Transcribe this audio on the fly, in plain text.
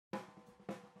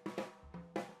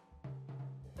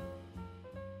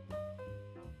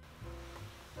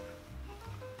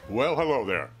Well, hello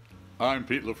there. I'm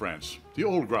Pete LaFrance, the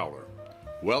old Growler.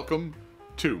 Welcome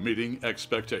to Meeting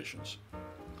Expectations.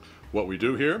 What we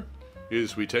do here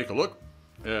is we take a look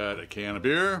at a can of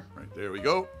beer, right there we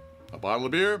go, a bottle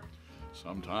of beer.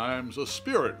 Sometimes a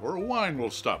spirit or a wine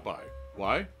will stop by.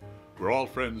 Why? We're all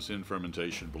friends in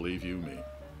fermentation, believe you me.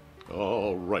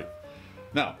 All right.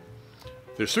 Now,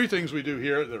 there's three things we do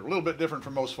here that are a little bit different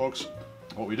from most folks.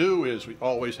 What we do is we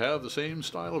always have the same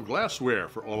style of glassware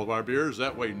for all of our beers.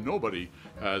 That way nobody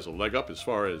has a leg up as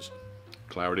far as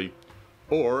clarity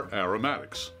or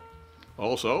aromatics.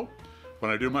 Also, when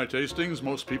I do my tastings,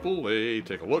 most people, they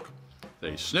take a look,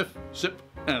 they sniff, sip,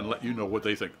 and let you know what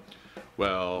they think.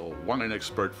 Well, wine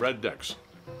expert Fred Dex,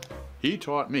 he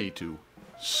taught me to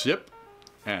sip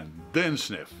and then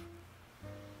sniff.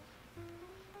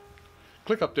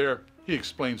 Click up there, he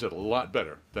explains it a lot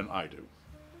better than I do.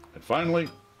 And finally,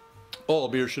 all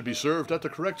beer should be served at the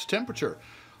correct temperature.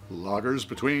 Lagers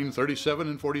between 37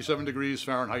 and 47 degrees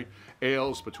Fahrenheit,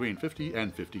 ales between 50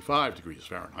 and 55 degrees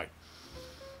Fahrenheit.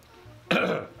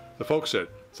 The folks at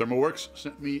ThermoWorks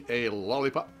sent me a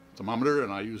lollipop thermometer,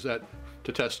 and I use that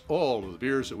to test all of the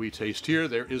beers that we taste here.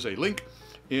 There is a link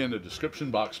in the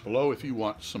description box below if you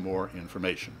want some more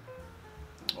information.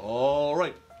 All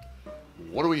right,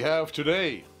 what do we have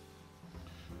today?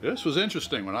 This was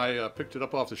interesting when I picked it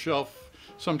up off the shelf.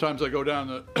 Sometimes I go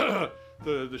down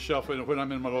the shelf when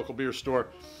I'm in my local beer store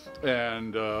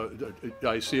and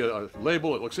I see a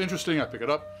label, it looks interesting, I pick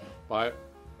it up, buy it,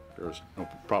 there's no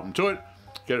problem to it,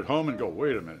 get it home and go,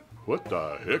 wait a minute, what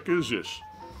the heck is this?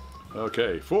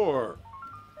 Okay,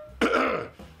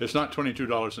 it's not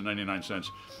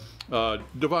 $22.99.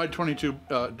 Divide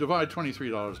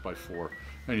 $23 by 4.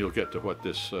 And you'll get to what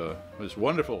this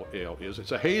wonderful ale is.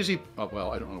 It's a hazy,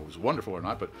 well, I don't know if it's wonderful or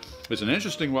not, but it's an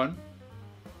interesting one.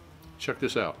 Check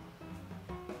this out.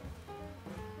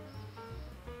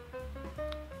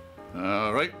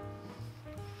 All right.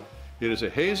 It is a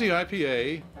hazy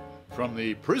IPA from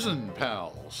the Prison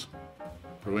Pals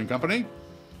Brewing Company.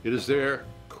 It is their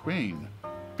Queen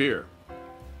beer.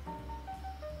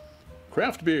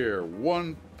 Craft beer,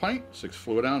 1 pint, 6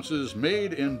 fluid ounces,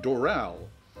 made in Doral.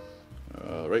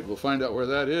 All right, we'll find out where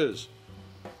that is.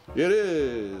 It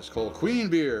is called Queen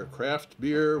Beer, craft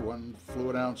beer, 1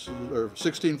 fluid ounce, or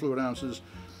 16 fluid ounces.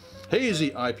 Hazy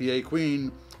IPA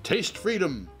Queen, taste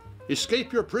freedom,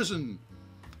 escape your prison,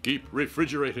 keep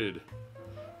refrigerated.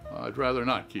 I'd rather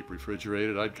not keep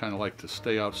refrigerated. I'd kind of like to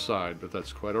stay outside, but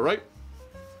that's quite all right.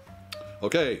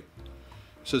 Okay, it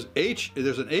says H,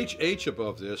 there's an HH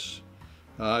above this.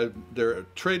 Their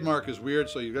trademark is weird,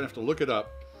 so you're gonna have to look it up.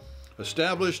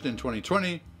 Established in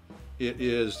 2020, it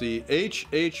is the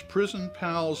HH Prison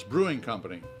Pals Brewing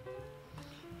Company.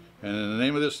 And the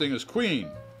name of this thing is Queen.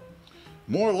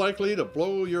 More likely to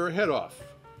blow your head off.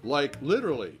 Like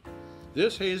literally.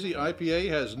 This hazy IPA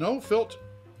has no filter.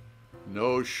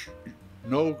 No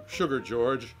sugar,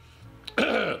 George.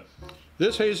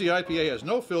 This hazy IPA has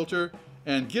no filter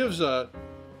and gives a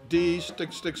D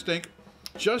stink,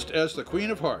 just as the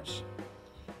Queen of Hearts.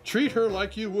 Treat her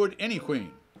like you would any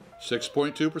queen.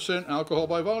 6.2% alcohol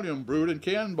by volume, brewed and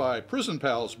canned by Prison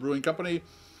Pals Brewing Company,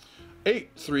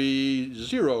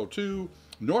 8302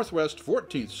 Northwest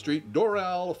 14th Street,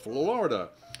 Doral, Florida,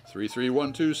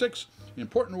 33126.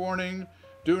 Important warning,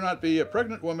 do not be a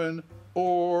pregnant woman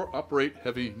or operate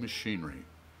heavy machinery.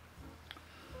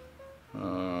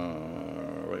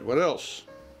 Right, what else?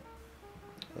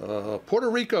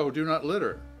 Puerto Rico, do not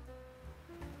litter.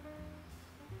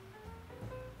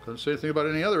 Doesn't say anything about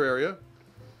any other area.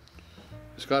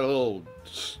 It's got a little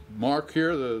mark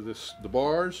here, the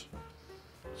bars.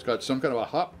 It's got some kind of a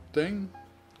hop thing.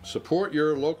 Support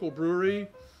your local brewery.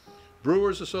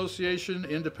 Brewers Association,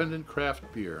 independent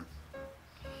craft beer.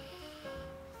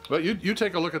 But you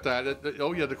take a look at that.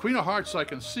 Oh yeah, the Queen of Hearts I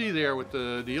can see there with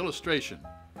the illustration.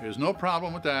 There's no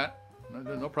problem with that.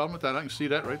 No problem with that. I can see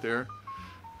that right there.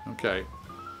 Okay.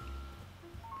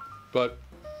 But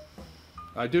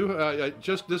I do,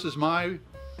 this is my,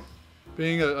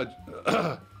 being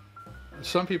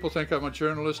some people think I'm a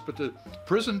journalist, but the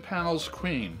Prison Pals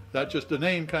Queen, the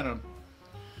name kind of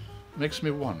makes me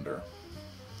wonder.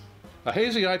 A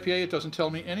hazy IPA, it doesn't tell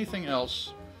me anything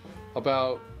else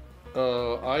about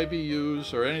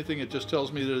IBUs or anything. It just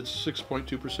tells me that it's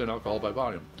 6.2% alcohol by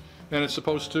volume. And it's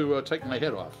supposed to take my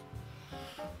head off.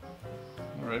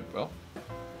 All right, well,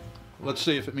 let's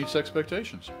see if it meets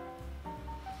expectations.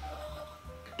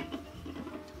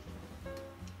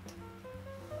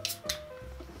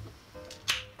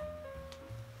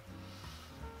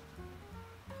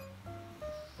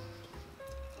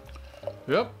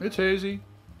 Yep, it's hazy.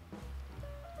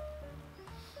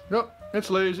 Yep, it's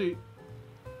lazy.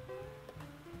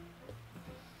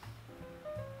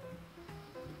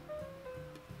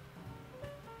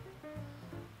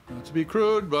 Not to be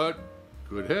crude, but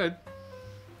good head.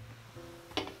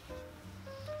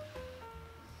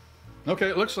 Okay,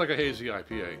 it looks like a hazy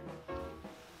IPA.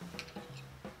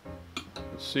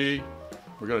 Let's see.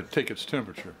 We're going to take its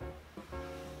temperature.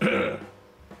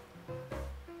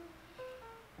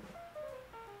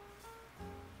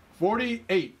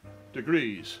 48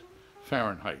 degrees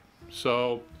Fahrenheit.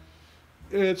 So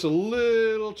it's a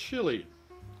little chilly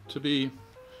to be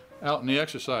out in the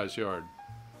exercise yard.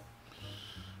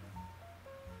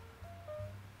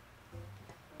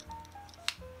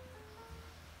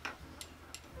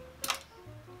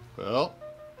 Well,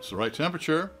 it's the right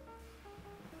temperature.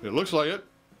 It looks like it.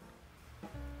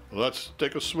 Let's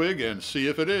take a swig and see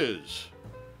if it is.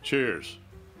 Cheers.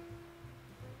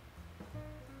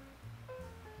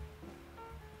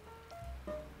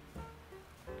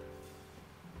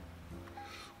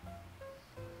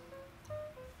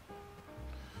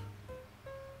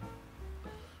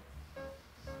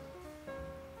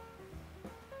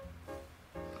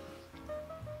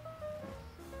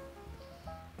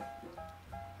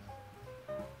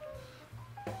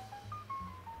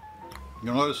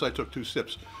 You'll notice I took 2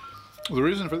 sips. The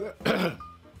reason for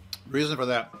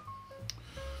that,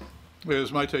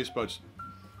 is my taste buds.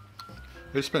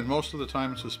 They spend most of the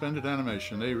time in suspended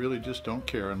animation. They really just don't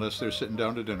care unless they're sitting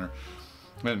down to dinner.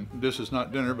 And this is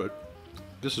not dinner, but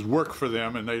this is work for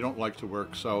them, and they don't like to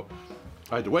work. So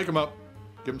I had to wake them up,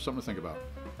 give them something to think about.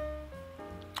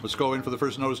 Let's go in for the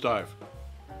first nosedive.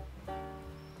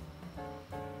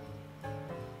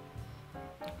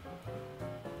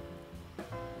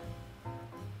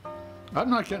 I'm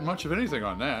not getting much of anything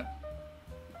on that.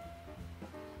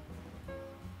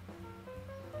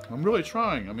 I'm really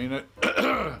trying. I mean,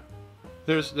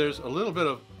 there's a little bit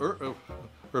of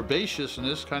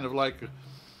herbaceousness, kind of like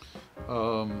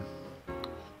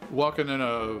walking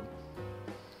in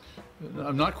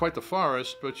not quite the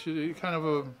forest, but you kind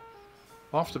of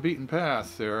off the beaten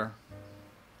path there,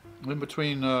 in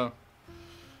between the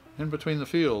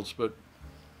fields. But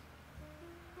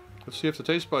let's see if the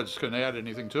taste buds can add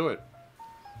anything to it.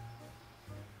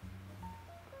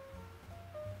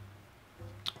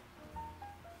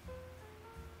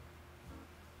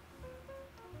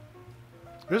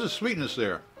 There's a sweetness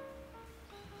there.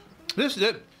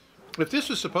 If this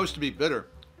was supposed to be bitter,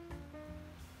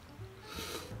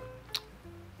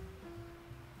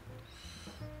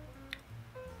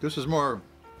 this is more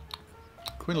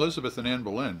Queen Elizabeth than Anne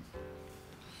Boleyn.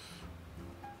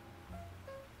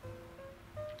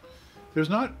 There's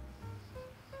not.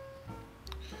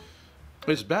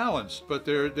 It's balanced, but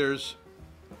it's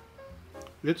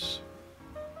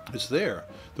there.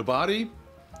 The body,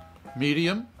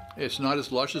 medium. It's not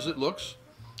as lush as it looks.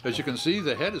 As you can see,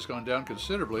 the head has gone down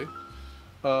considerably.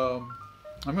 I'm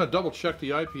going to double check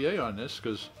the IPA on this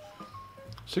because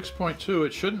 6.2.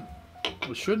 It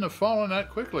shouldn't have fallen that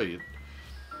quickly.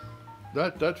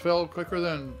 That fell quicker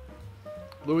than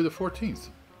Louis XIV.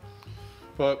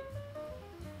 But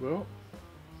well,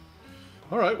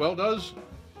 all right. Well,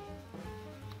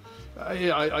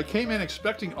 I came in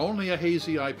expecting only a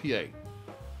hazy IPA,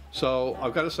 so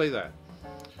I've got to say that.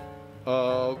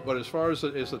 But as far as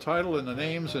the title and the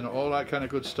names and all that kind of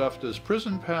good stuff, does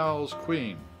Prison Pals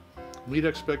Queen meet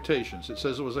expectations? It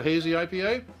says it was a hazy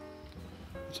IPA.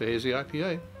 It's a hazy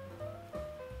IPA.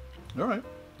 All right.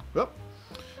 Well,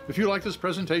 if you like this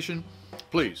presentation,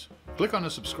 please click on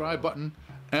the subscribe button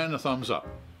and the thumbs up.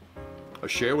 A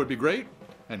share would be great,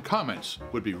 and comments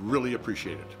would be really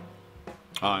appreciated.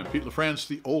 I'm Pete LaFrance,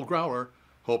 the Old Growler,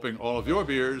 hoping all of your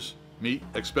beers meet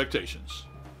expectations.